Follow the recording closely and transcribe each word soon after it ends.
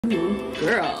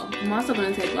girl. I'm also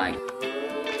gonna take like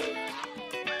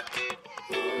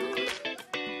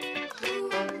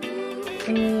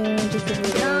and just a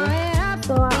video.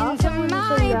 So I also want to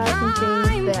show you guys some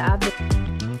things that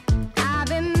I've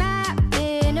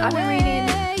been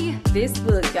reading this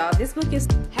book, y'all. This book is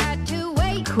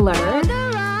Clerk.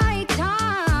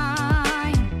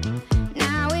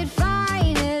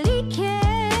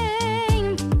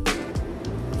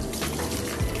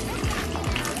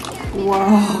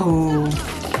 Whoa,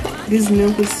 this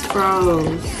milk is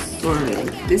froze, sort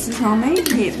of. This is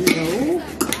homemade hemp milk.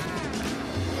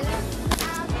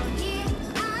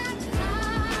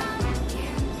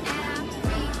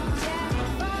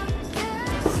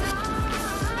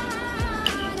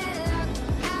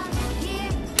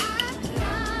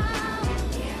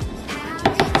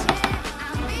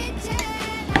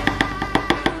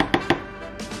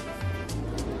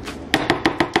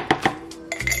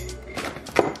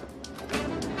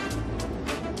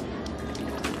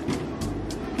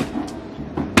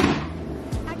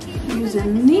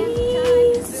 Using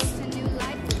these.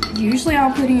 Usually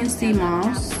I'll put in sea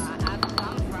moss.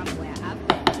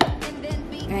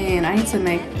 And I need to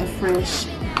make a fresh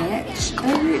batch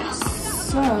of it.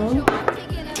 So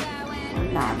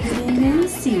I'm not putting in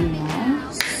sea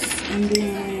moss. And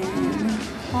then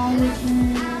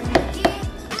collagen.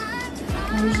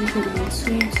 I usually put in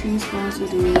 2 teaspoons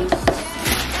of this.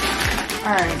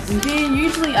 Alright, and then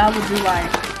usually I would do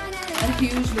like a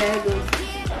huge bag of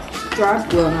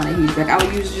well, not a huge bag. I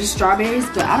would use just strawberries,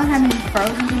 but I don't have any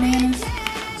frozen bananas.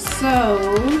 So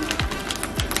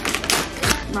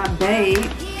my babe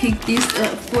picked this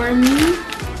up for me.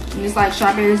 And it's like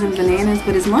strawberries and bananas,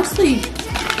 but it's mostly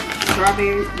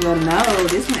strawberries. Well, no,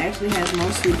 this one actually has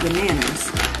mostly bananas.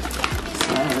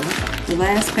 So the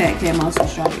last pack had mostly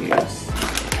strawberries.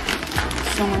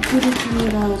 So I'm gonna put a few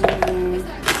of those in there.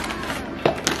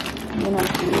 Then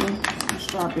I'll do the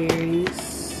strawberries.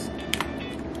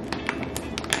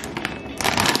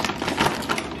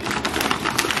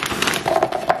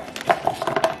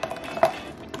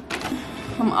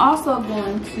 I'm also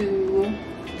going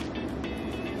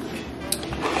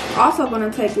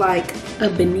to take like a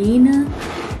banana.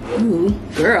 Ooh,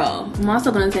 girl. I'm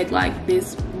also going to take like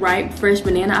this ripe fresh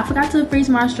banana. I forgot to freeze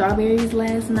my strawberries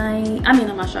last night. I mean,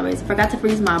 not my strawberries. I forgot to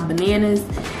freeze my bananas.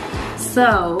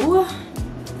 So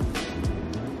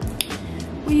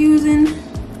we're using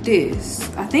this.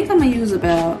 I think I'm going to use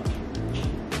about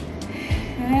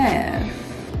half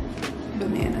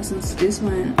banana since this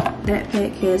one, that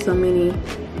pack has so many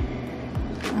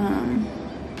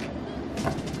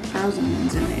frozen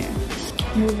ones in there.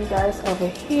 Move you guys over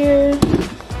here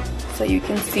so you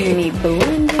can see me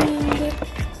blending.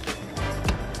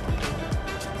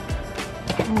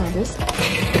 Oh,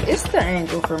 it's the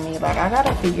angle for me. Like I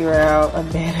gotta figure out a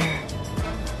better.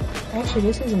 Actually,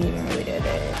 this isn't even really that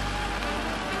bad.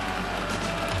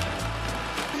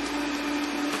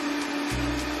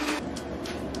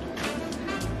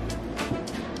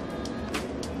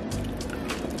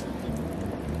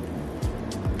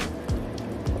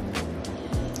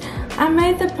 I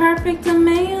made the perfect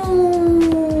amount.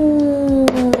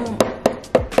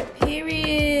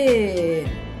 Period.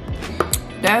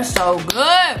 That's so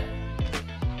good.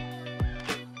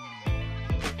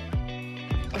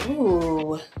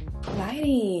 Ooh,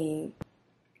 lighting.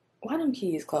 Why don't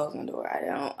kids close the door?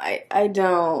 I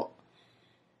don't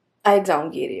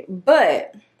get it.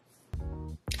 But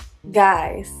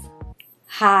guys,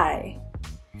 hi,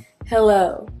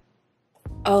 hello,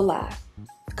 hola,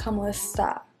 como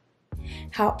esta?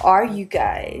 How are you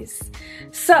guys?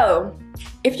 So,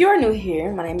 if you are new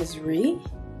here, my name is Ree.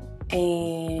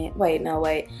 And wait.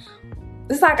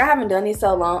 It's like I haven't done it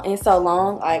so long.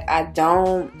 Like I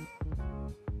don't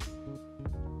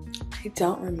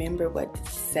remember what to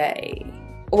say.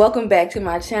 Welcome back to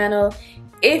my channel.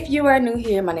 If you are new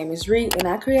here, my name is Ree and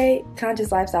I create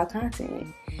conscious lifestyle content.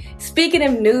 Speaking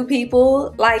of new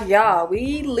people, like y'all,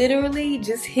 we literally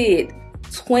just hit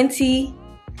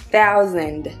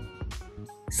 20,000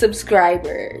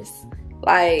 subscribers.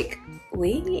 Like,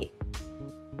 we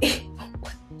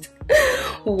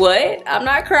what? I'm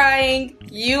not crying.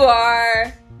 You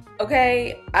are.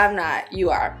 Okay? I'm not. You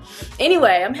are.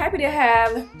 Anyway, I'm happy to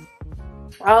have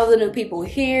all the new people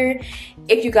here.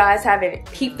 If you guys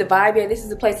haven't peeped the vibe yet, this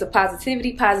is a place of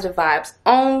positivity, positive vibes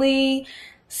only.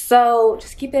 So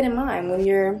just keep that in mind when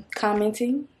you're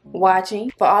commenting,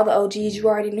 watching. For all the OGs, you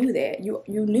already knew that. You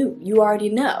already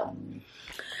know.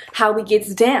 how we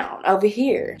gets down over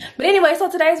here. But anyway, so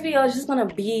today's video is just gonna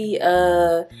be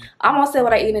I almost said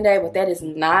what I eat today, but that is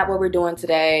not what we're doing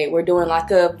today. We're doing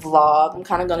like a vlog. I'm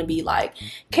kind of gonna be like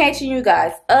catching you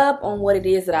guys up on what it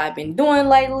is that I've been doing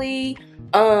lately.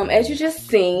 As you just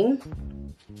seen,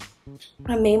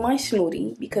 I made my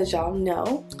smoothie because y'all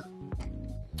know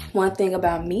one thing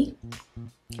about me,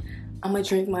 I'm gonna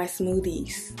drink my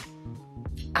smoothies.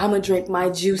 I'm gonna drink my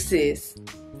juices,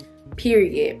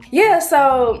 period. Yeah,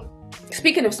 so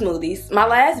speaking of smoothies, my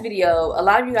last video, a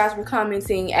lot of you guys were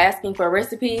commenting, asking for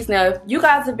recipes. Now, if you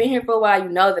guys have been here for a while, you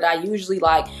know that I usually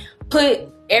like put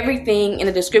everything in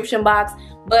the description box,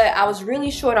 but I was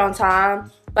really short on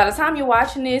time. By the time you're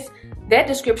watching this, that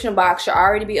description box should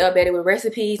already be updated with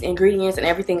recipes, ingredients, and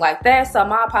everything like that. So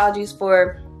my apologies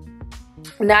for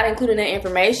not including that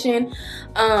information.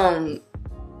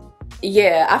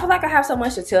 Yeah, I feel like I have so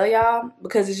much to tell y'all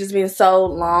because it's just been so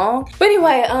long. But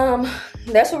anyway,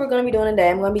 that's what we're gonna be doing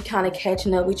today. I'm gonna be kind of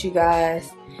catching up with you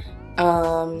guys,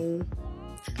 and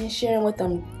sharing what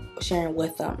I'm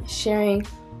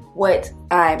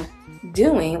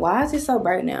doing. Why is it so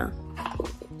bright now?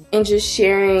 And just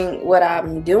sharing what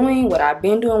I'm doing, what I've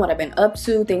been doing, what I've been up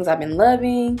to, things I've been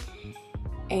loving.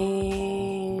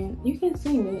 And you can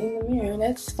see me in the mirror.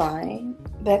 That's fine.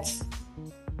 That's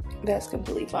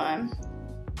completely fine.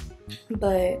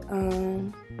 But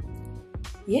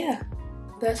yeah,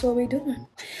 that's what we're doing.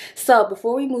 So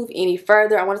before we move any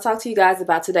further, I want to talk to you guys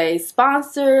about today's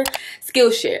sponsor,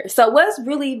 Skillshare. So what's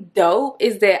really dope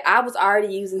is that I was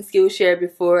already using Skillshare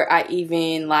before they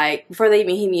even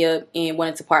hit me up and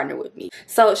wanted to partner with me.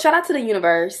 So shout out to the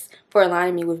universe for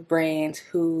aligning me with brands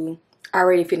who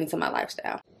already fit into my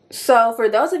lifestyle. So for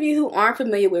those of you who aren't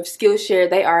familiar with Skillshare,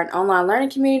 they are an online learning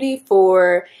community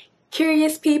for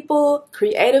curious people,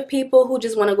 creative people who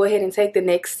just want to go ahead and take the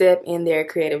next step in their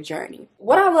creative journey.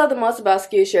 What I love the most about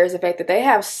Skillshare is the fact that they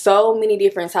have so many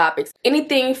different topics.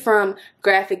 Anything from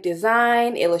graphic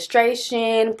design,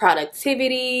 illustration,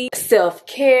 productivity,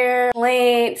 self-care,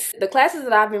 plants. The classes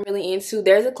that I've been really into,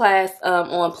 there's a class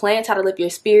on plants, how to lift your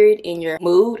spirit and your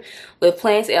mood with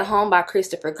Plants at Home by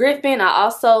Christopher Griffin. I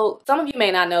also, some of you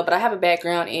may not know, but I have a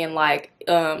background in like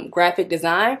graphic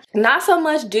design, not so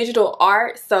much digital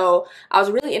art. So I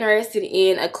was really interested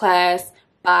in a class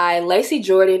by Lacey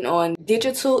Jordan on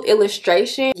digital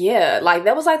illustration. Yeah, like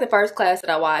that was like the first class that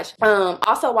I watched.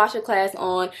 Also watched a class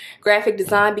on graphic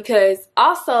design because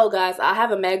also, guys, I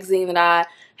have a magazine that I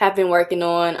have been working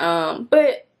on,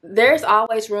 but there's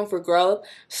always room for growth.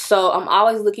 So I'm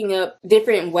always looking up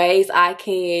different ways I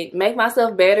can make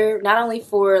myself better, not only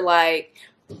for like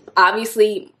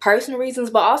obviously personal reasons,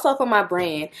 but also for my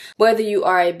brand. Whether you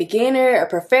are a beginner, a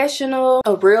professional,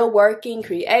 a real working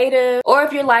creative, or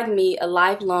if you're like me, a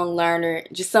lifelong learner,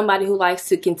 just somebody who likes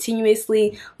to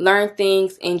continuously learn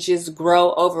things and just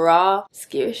grow overall,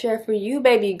 Skillshare for you,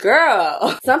 baby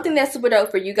girl. Something that's super dope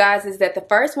for you guys is that the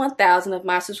first 1,000 of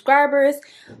my subscribers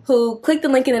who click the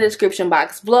link in the description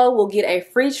box below will get a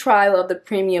free trial of the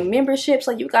premium membership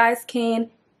so you guys can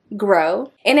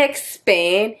grow and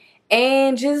expand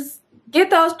and just get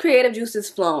those creative juices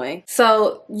flowing.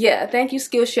 So yeah, thank you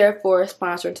Skillshare for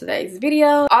sponsoring today's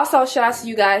video. Also, shout out to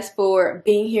you guys for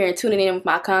being here and tuning in with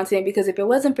my content, because if it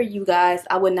wasn't for you guys,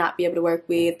 I would not be able to work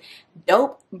with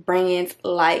dope brands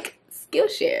like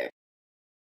Skillshare.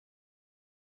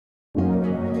 I'm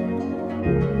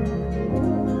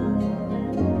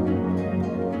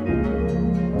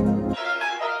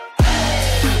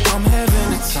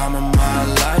having the time of my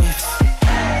life.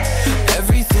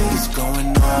 Everything's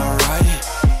going alright.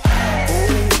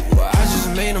 Ooh, I just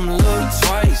made them look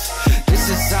twice. This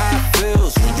is how it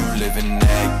feels when you living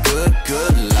that good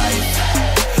life.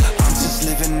 I'm just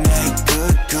living that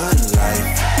good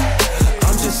life.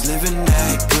 I'm just living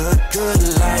that good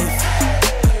life.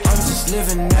 I'm just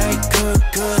living that good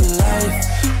life.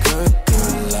 Good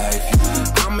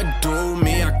life. I'ma do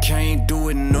me, I can't do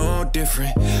it no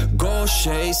different. Gold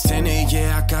shades tinted,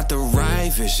 yeah, I got the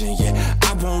right vision, yeah.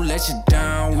 I won't let you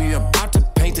down, we about to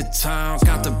paint the town.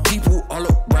 Got the people all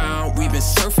around, we been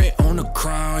surfing on the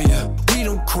crown, yeah. We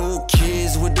them cool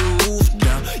kids with the roof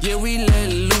down, yeah, we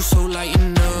let loose, so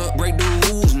lighten up, break the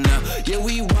rules now, yeah,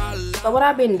 we wild. So what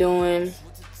I've been doing,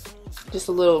 just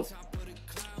a little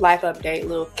life update, a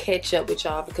little catch up with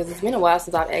y'all, because it's been a while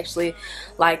since I've actually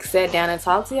like sat down and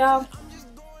talked to y'all.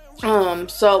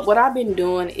 So what I've been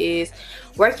doing is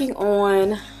working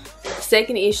on the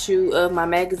second issue of my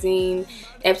magazine,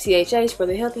 FTHH for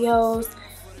the Healthy Hoes.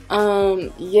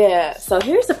 Yeah, so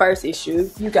here's the first issue.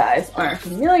 If you guys aren't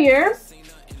familiar,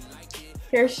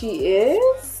 here she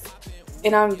is,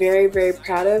 and I'm very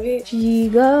proud of it. Here you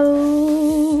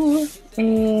go.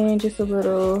 and just a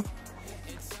little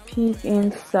peek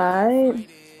inside.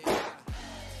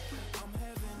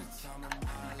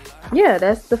 Yeah,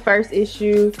 that's the first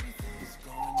issue.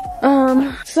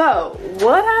 So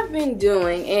what I've been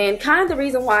doing, and kind of the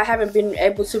reason why I haven't been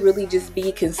able to really just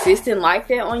be consistent like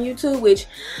that on YouTube, which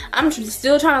I'm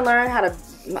still trying to learn how to,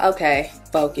 okay,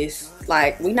 focus.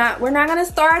 Like, we're not gonna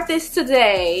start this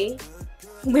today.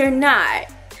 We're not.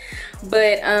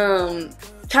 But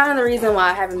kind of the reason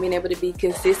why I haven't been able to be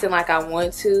consistent like I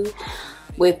want to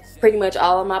with pretty much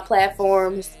all of my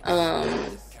platforms,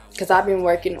 because I've been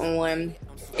working on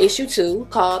issue 2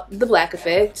 called The Black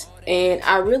Effect, and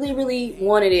I really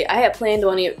wanted it. I had planned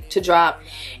on it to drop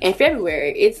in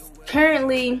February. It's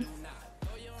currently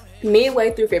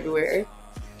midway through February.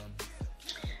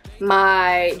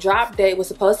 My drop date was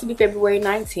supposed to be February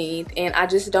 19th, and I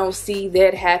just don't see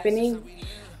that happening.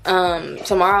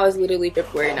 Tomorrow is literally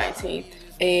February 19th,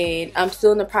 and I'm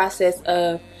still in the process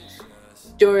of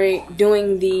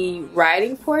doing the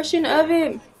writing portion of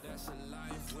it.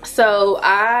 So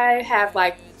I have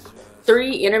like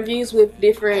 3 interviews with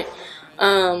different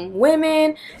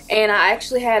women, and I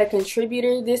actually had a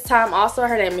contributor this time also.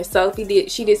 Her name is Sophie.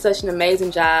 She did such an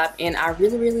amazing job, and I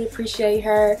really appreciate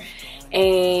her.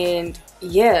 And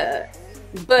yeah,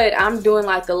 but I'm doing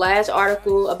like the last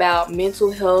article about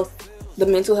mental health, the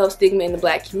mental health stigma in the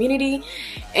Black community.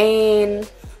 And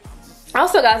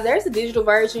also, guys, there's a digital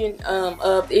version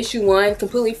of issue 1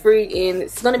 completely free, and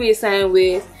it's going to be the same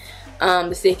with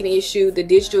the second issue. The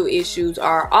digital issues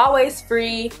are always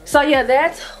free. So yeah,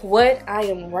 that's what I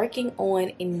am working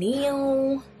on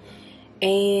now,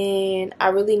 and I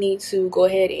really need to go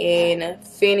ahead and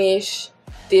finish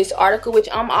this article, which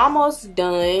I'm almost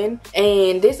done.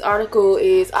 And this article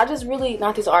is,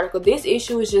 this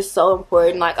issue is just so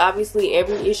important. Like, obviously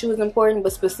every issue is important,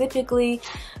 but specifically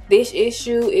this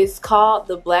issue is called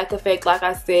The Black Effect, like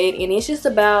I said, and it's just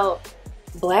about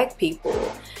Black people,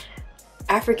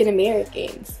 African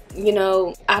Americans. You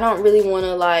know, I don't really want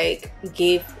to like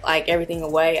give like everything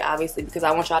away, obviously, because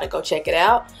I want y'all to go check it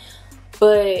out.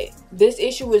 But this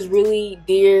issue is really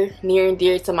near and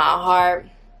dear to my heart.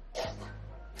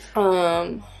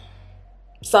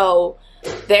 So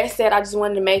that said, I just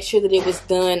wanted to make sure that it was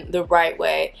done the right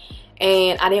way,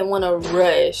 and I didn't want to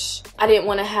rush. I didn't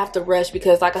want to have to rush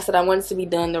because, like I said, I wanted it to be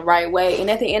done the right way. And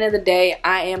at the end of the day,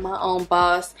 I am my own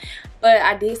boss. But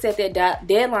I did set that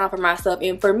deadline for myself.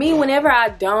 And for me, whenever I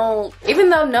don't,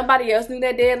 even though nobody else knew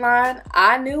that deadline,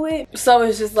 I knew it. So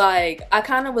it's just like, I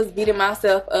kind of was beating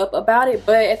myself up about it.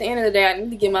 But at the end of the day, I need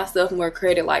to give myself more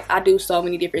credit. Like, I do so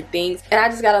many different things, and I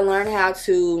just got to learn how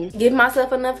to give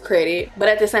myself enough credit, but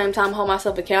at the same time, hold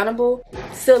myself accountable.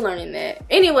 Still learning that.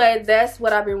 Anyway, that's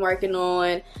what I've been working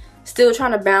on. Still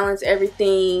trying to balance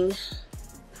everything.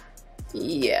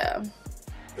 Yeah.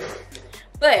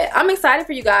 But I'm excited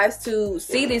for you guys to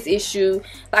see this issue.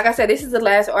 Like I said, this is the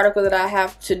last article that I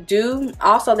have to do.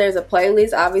 Also, there's a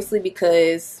playlist, obviously,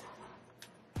 because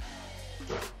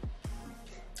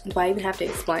do I even have to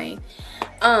explain?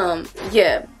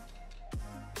 Yeah.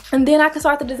 And then I can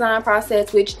start the design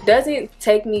process, which doesn't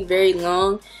take me very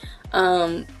long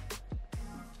at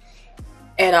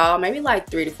all. Maybe like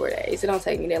 3 to 4 days. It don't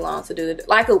take me that long to do it.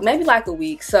 Maybe like a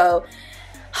week. So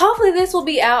hopefully this will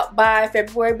be out by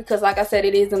February, because like I said,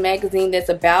 it is a magazine that's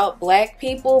about Black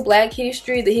people, Black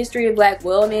history, the history of Black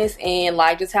wellness, and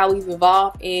like just how we've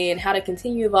evolved and how to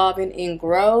continue evolving and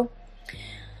grow.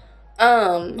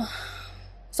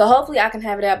 So hopefully I can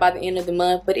have it out by the end of the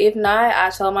month. But if not, I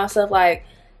told myself, like,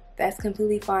 that's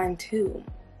completely fine too.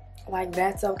 Like,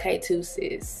 that's okay too,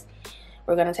 sis.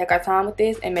 We're gonna take our time with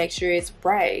this and make sure it's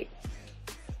right.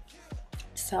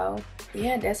 So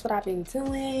yeah, that's what I've been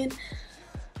doing.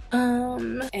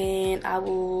 And I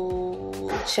will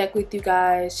check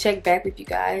back with you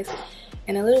guys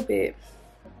in a little bit.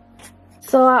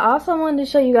 So I also wanted to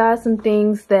show you guys some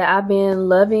things that I've been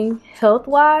loving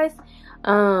health-wise.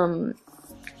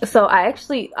 So I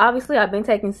actually, obviously I've been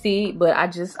taking seed, but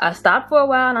I stopped for a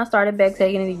while and I started back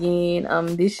taking it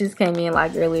again. This just came in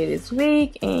like earlier this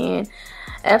week, and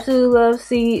absolutely love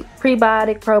seed.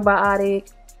 Prebiotic,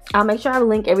 probiotic. I'll make sure I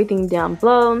link everything down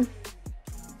below.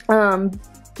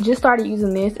 Just started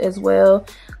using this as well.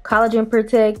 Collagen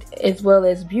Protect, as well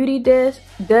as beauty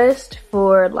dust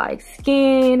for like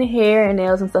skin, hair, and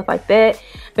nails and stuff like that.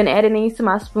 Been adding these to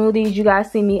my smoothies. You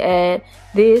guys see me add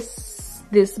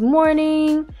this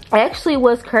morning. Actually,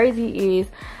 what's crazy is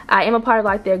I am a part of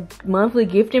like their monthly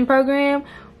gifting program,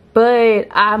 but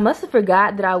I must have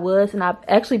forgot that I was, and I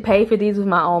actually paid for these with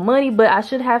my own money. But I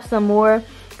should have some more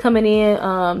coming in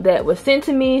that was sent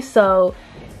to me. So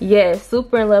yeah,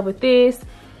 super in love with this.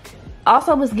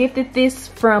 Also was gifted this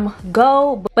from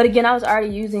Gold, but again, I was already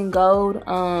using Gold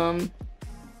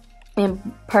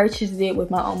and purchased it with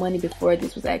my own money before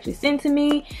this was actually sent to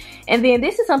me. And then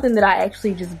this is something that I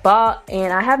actually just bought,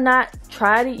 and I have not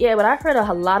tried it yet, but I've heard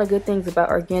a lot of good things about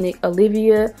Organic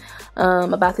Olivia,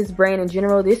 about this brand in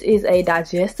general. This is a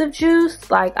digestive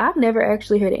juice. Like, I've never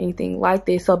actually heard anything like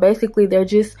this. So basically they're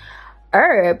just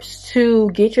herbs to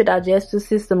get your digestive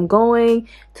system going,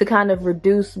 to kind of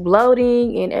reduce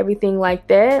bloating and everything like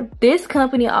that. This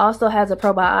company also has a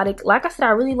probiotic. Like I said, I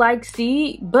really like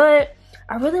Seed, but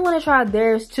I really want to try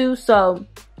theirs too. So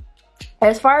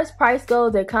as far as price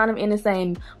goes, they're kind of in the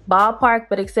same ballpark,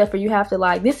 but except for you have to,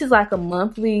 like, this is like a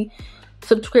monthly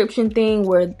subscription thing,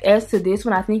 where as to this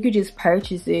one, I think you just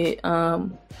purchase it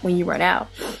when you run out.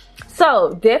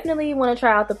 So definitely want to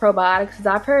try out the probiotics, because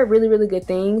I've heard really, really good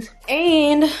things.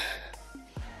 And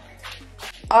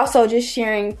also just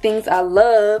sharing things I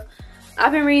love.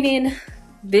 I've been reading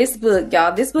this book,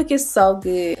 y'all. This book is so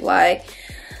good. Like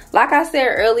I said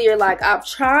earlier, like, I'm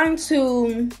trying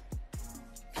to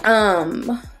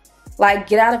like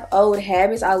get out of old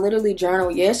habits. I literally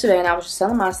journaled yesterday, and I was just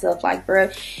telling myself, like, bro,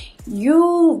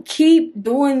 you keep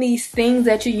doing these things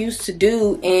that you used to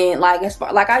do. And like, as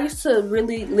far, like, I used to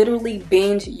really literally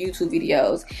binge YouTube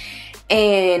videos,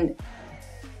 and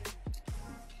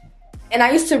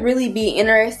I used to really be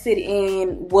interested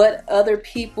in what other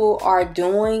people are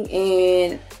doing,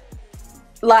 and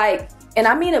like, and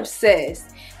I mean obsessed.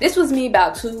 This was me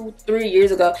about 2-3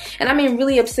 years ago, and I mean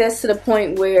really obsessed to the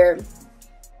point where,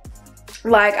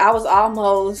 like, I was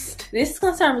almost, this is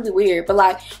gonna sound really weird, but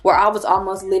like, where I was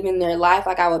almost living their life.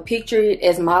 Like, I would picture it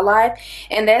as my life,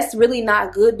 and that's really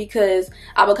not good, because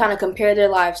I would kind of compare their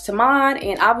lives to mine.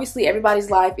 And obviously everybody's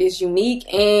life is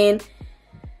unique, and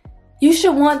you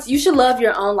should love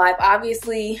your own life.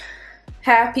 Obviously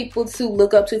have people to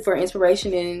look up to for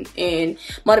inspiration and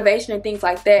motivation and things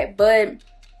like that, but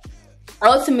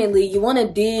ultimately you want to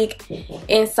dig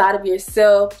inside of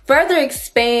yourself, further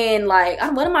expand, like,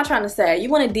 what am I trying to say? You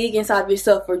want to dig inside of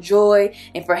yourself for joy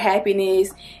and for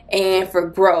happiness and for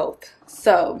growth.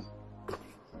 So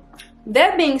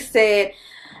that being said,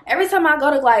 every time I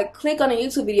go to, like, click on a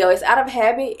YouTube video, it's out of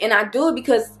habit, and I do it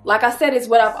because, like I said, it's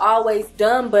what I've always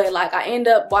done, but like, I end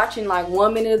up watching like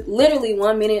 1 minute, literally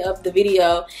 1 minute of the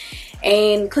video,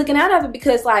 and clicking out of it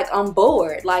because, like, I'm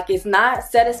bored. Like, it's not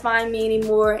satisfying me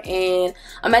anymore, and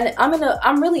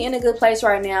I'm really in a good place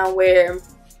right now where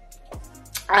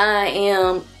I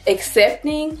am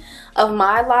accepting of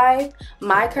my life,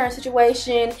 my current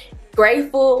situation,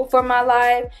 grateful for my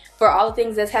life, for all the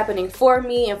things that's happening for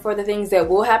me, and for the things that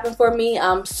will happen for me.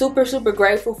 I'm super, super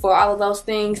grateful for all of those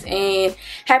things, and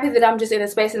happy that I'm just in the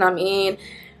space that I'm in,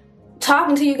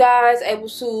 talking to you guys, able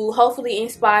to hopefully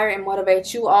inspire and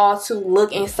motivate you all to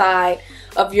look inside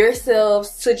of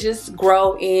yourselves, to just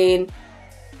grow and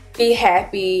be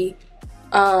happy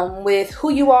with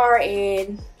who you are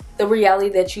and the reality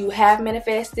that you have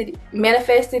manifested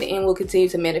and will continue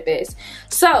to manifest.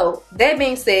 So that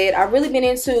being said, I've really been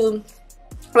into,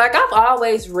 like, I've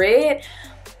always read,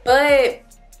 but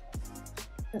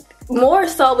more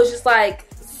so was just like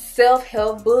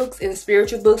self-help books and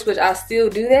spiritual books, which I still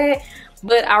do that,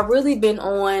 but I've really been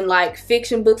on like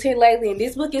fiction books here lately, and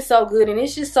this book is so good, and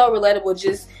it's just so relatable.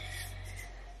 Just,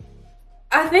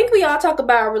 I think we all talk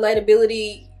about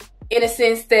relatability in a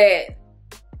sense that,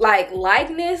 like,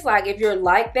 likeness, like if you're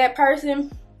like that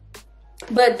person,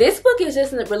 but this book is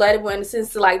just relatable in the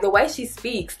sense of, like, the way she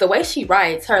speaks, the way she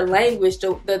writes, her language,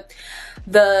 the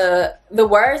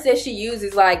words that she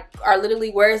uses, like, are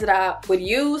literally words that I would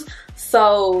use.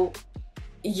 So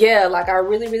yeah, like, I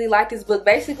really, really like this book.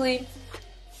 Basically,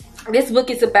 this book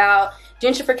is about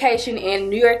gentrification in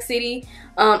New York City.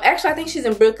 Actually, I think she's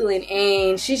in Brooklyn,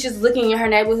 and she's just looking at her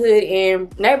neighborhood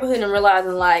and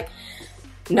realizing, like,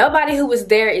 nobody who was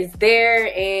there is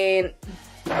there. And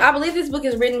I believe this book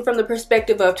is written from the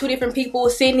perspective of two different people,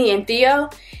 Sydney and Theo,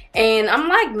 and I'm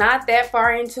like not that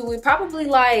far into it, probably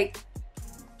like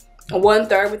one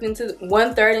third into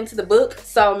the book.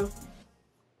 So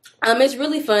it's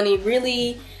really funny,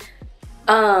 really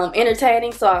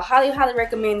entertaining. So I highly, highly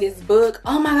recommend this book.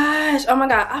 Oh my gosh, oh my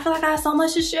god, I feel like I have so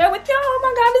much to share with y'all. Oh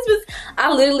my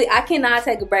god, I cannot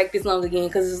take a break this long again,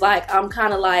 because it's like I'm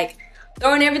kind of like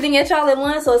throwing everything at y'all at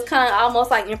once, so it's kind of almost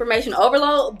like information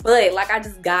overload. But like, I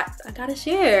gotta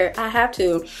share, I have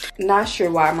to. Not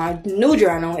sure why my new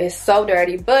journal is so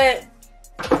dirty, but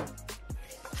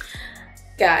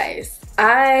guys,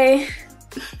 I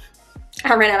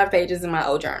ran out of pages in my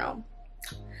old journal,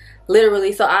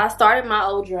 literally. So I started my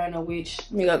old journal, which,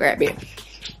 let me go grab it.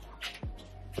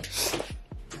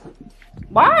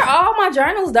 Why are all my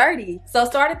journals dirty? So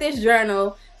started this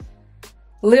journal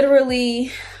literally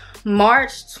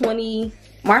March 20,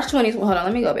 hold on,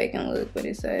 let me go back and look what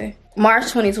it say. March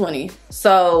 2020.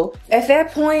 So at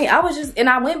that point, I was just, and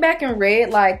I went back and read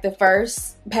like the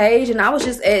first page, and I was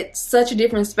just at such a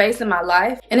different space in my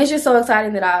life. And it's just so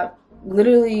exciting that I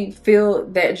literally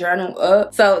filled that journal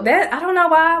up. So that, I don't know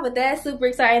why, but that's super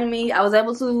exciting to me. I was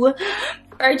able to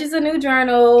purchase a new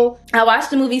journal. I watched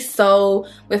the movie Soul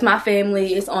with my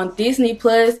family. It's on Disney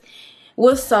Plus.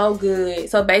 Was so good.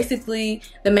 So basically,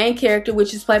 the main character,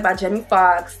 which is played by Jamie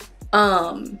Foxx,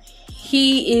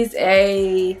 he is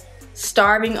a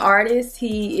starving artist.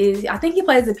 I think he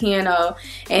plays the piano,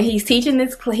 and he's teaching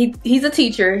this, he's a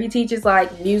teacher. He teaches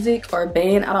like music or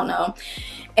band, I don't know.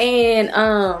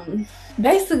 And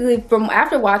basically, from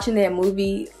after watching that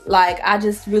movie, like I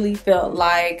just really felt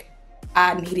like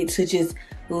I needed to just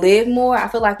live more. I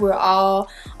feel like we're all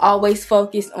always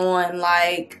focused on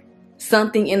like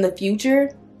something in the future,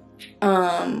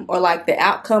 or like the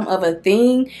outcome of a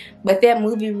thing, but that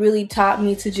movie really taught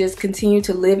me to just continue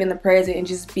to live in the present and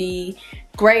just be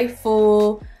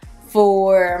grateful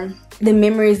for the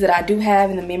memories that I do have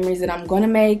and the memories that I'm gonna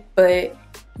make. But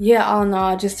yeah, all in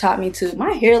all, it just taught me to,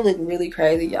 my hair look really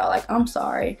crazy, y'all, like I'm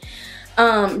sorry.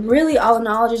 Really, all in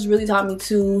all, it just really taught me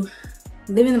to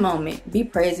live in the moment, be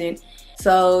present.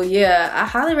 So yeah, I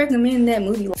highly recommend that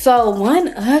movie. So one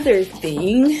other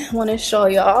thing I want to show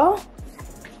y'all,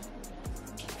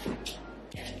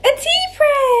 a tea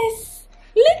press.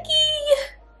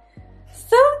 Looky,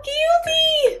 so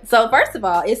cute. So first of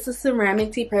all, it's a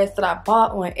ceramic tea press that I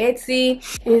bought on Etsy.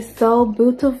 It's so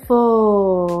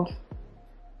beautiful,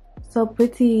 so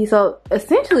pretty. So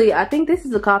essentially, I think this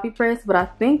is a coffee press, but I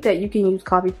think that you can use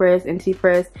coffee press and tea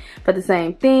press for the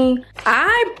same thing.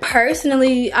 I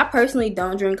personally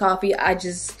don't drink coffee.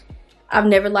 I've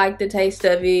never liked the taste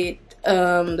of it.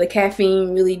 The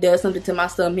caffeine really does something to my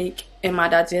stomach and my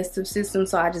digestive system,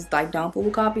 so I just like don't fool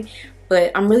with coffee.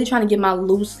 But I'm really trying to get my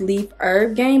loose leaf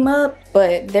herb game up.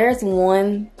 But there's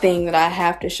one thing that I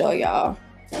have to show y'all.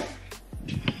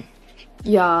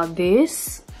 Y'all,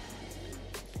 this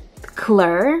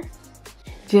Clear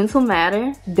Gentle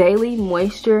Matter Daily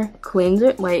Moisture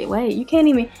Cleanser. Wait,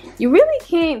 you really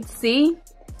can't see,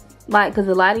 like, because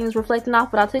the lighting is reflecting off,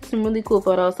 but I took some really cool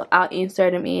photos, so I'll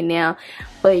insert them in now.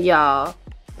 But y'all,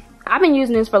 I've been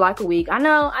using this for like a week. I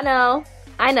know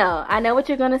what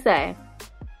you're gonna say.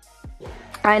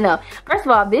 I know. First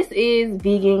of all, this is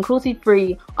vegan,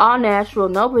 cruelty-free, all natural,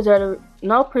 no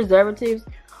preservatives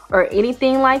or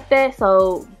anything like that,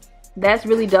 so that's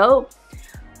really dope.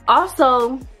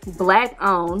 Also black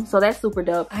owned, so that's super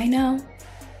dope. I know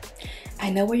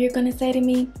what you're gonna say to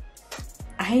me.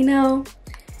 I know.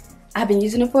 I've been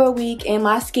using it for a week, and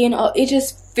my skin, it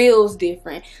just feels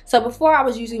different. So before, I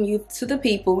was using Youth to the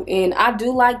People, and I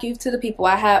do like Youth to the People.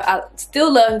 I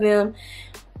still love them,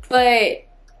 but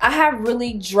I have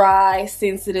really dry,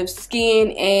 sensitive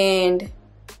skin, and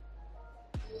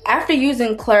after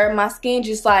using Claire, my skin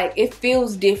just like, it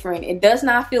feels different. It does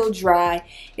not feel dry.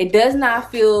 It does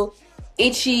not feel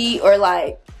itchy or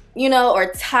like, you know,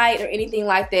 or tight or anything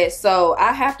like that. So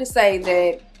I have to say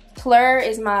that Claire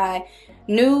is my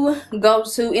new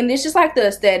go-to, and it's just like the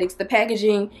aesthetics, the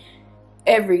packaging,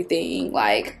 everything.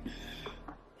 Like,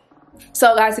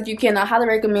 so guys, if you can, I highly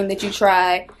recommend that you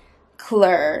try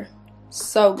Claire.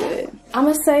 So good. I'm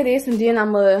gonna say this, and then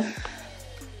I'm gonna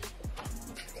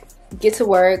get to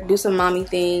work, do some mommy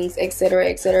things, etc,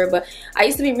 etc. But I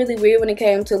used to be really weird when it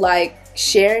came to like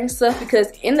sharing stuff,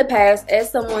 because in the past, as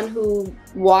someone who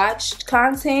watched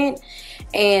content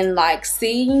and like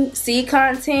see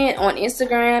content on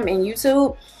Instagram and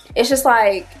YouTube, it's just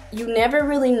like you never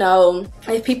really know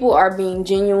if people are being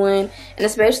genuine, and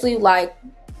especially like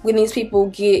when these people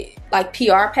get like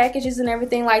PR packages and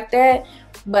everything like that.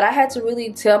 But I had to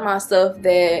really tell myself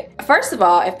that, first of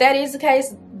all, if that is the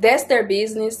case, that's their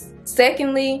business.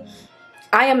 Secondly,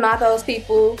 I am not those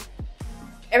people.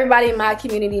 Everybody in my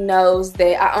community knows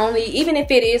that I only, even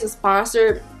if it is a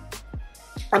sponsored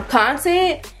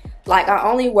content, like I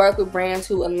only work with brands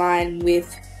who align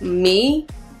with me,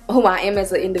 who I am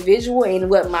as an individual, and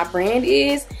what my brand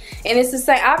is. And it's the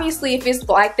same, obviously, if it's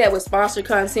like that with sponsored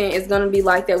content, it's gonna be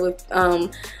like that with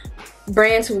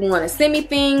brands who want to send me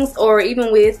things, or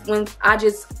even with when I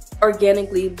just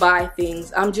organically buy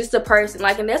things. I'm just a person,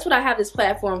 like, and that's what I have this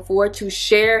platform for, to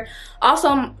share,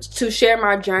 also to share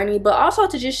my journey, but also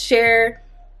to just share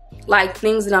like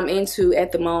things that I'm into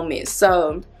at the moment.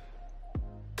 So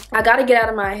I gotta get out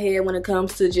of my head when it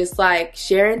comes to just like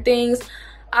sharing things.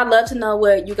 I'd love to know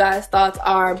what you guys' thoughts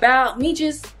are about me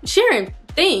just sharing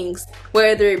things,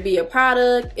 whether it be a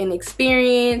product, an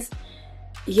experience,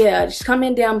 yeah, just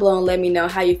comment down below and let me know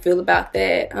how you feel about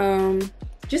that.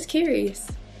 Just curious.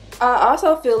 I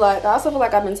also feel like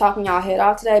I've been talking y'all head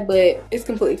off today, but it's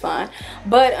completely fine.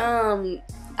 But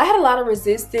I had a lot of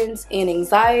resistance and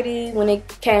anxiety when it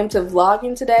came to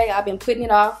vlogging today. I've been putting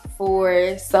it off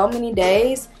for so many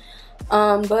days,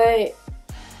 but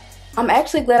I'm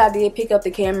actually glad I did pick up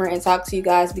the camera and talk to you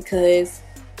guys, because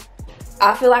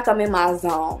I feel like I'm in my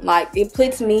zone. Like, it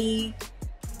puts me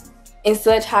in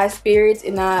such high spirits,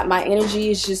 and my energy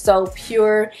is just so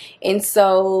pure, and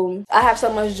so I have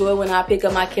so much joy when I pick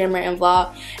up my camera and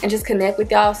vlog and just connect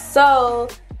with y'all. So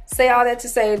say all that to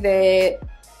say that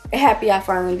happy I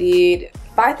finally did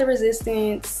fight the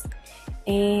resistance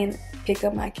and pick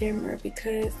up my camera,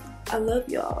 because I love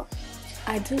y'all.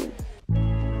 I do.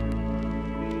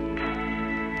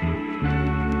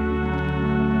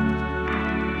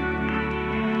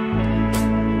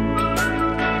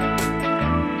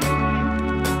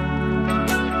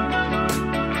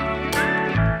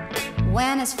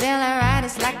 When it's feeling right,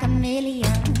 it's like a million.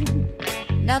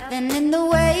 Nothing in the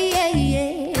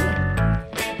way.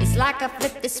 It's like I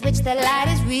flip the switch, the light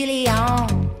is really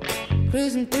on.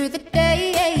 Cruising through the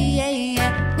day.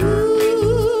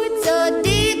 Ooh, it's so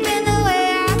deep in the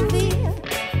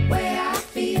way I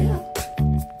feel.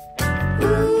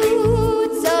 Ooh,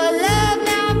 it's so love,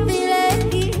 now I'm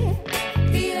feeling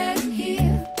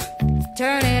here.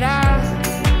 Turn it off,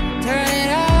 turn it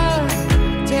off,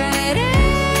 turn it on.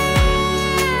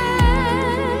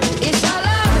 It's all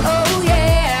love, oh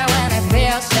yeah, when it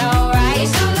feels so right.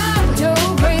 It's all love to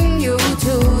bring you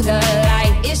to the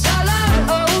light. It's all love,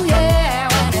 oh yeah,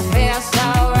 when it feels so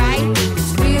right.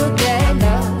 It's real dead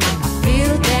love, I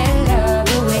feel that love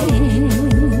away.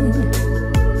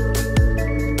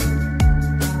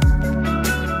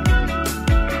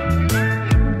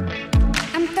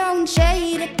 I'm throwing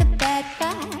shade at the bad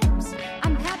vibes.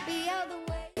 I'm happy all the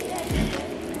way.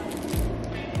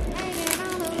 Hanging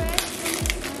on the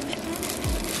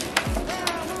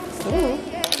Ooh,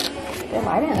 they're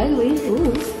light and ugly.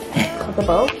 Ooh, the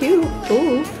bowl cute.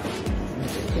 Ooh,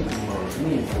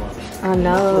 I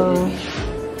know.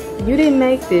 You didn't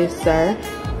make this, sir.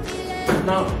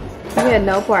 No. You had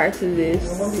no part to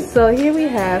this. So here we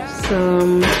have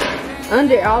some.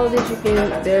 Under all of this,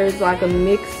 there's like a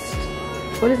mixed.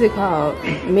 What is it called?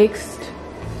 Mixed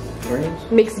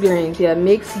greens. Yeah,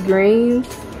 mixed greens.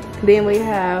 Then we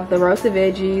have the roasted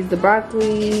veggies, the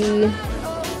broccoli,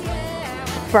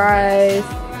 fries,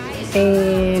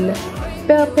 and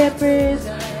bell peppers,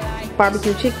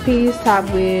 barbecue chickpeas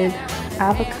topped with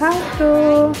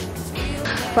avocado.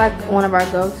 It's like one of our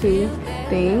go-to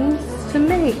things to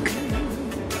make.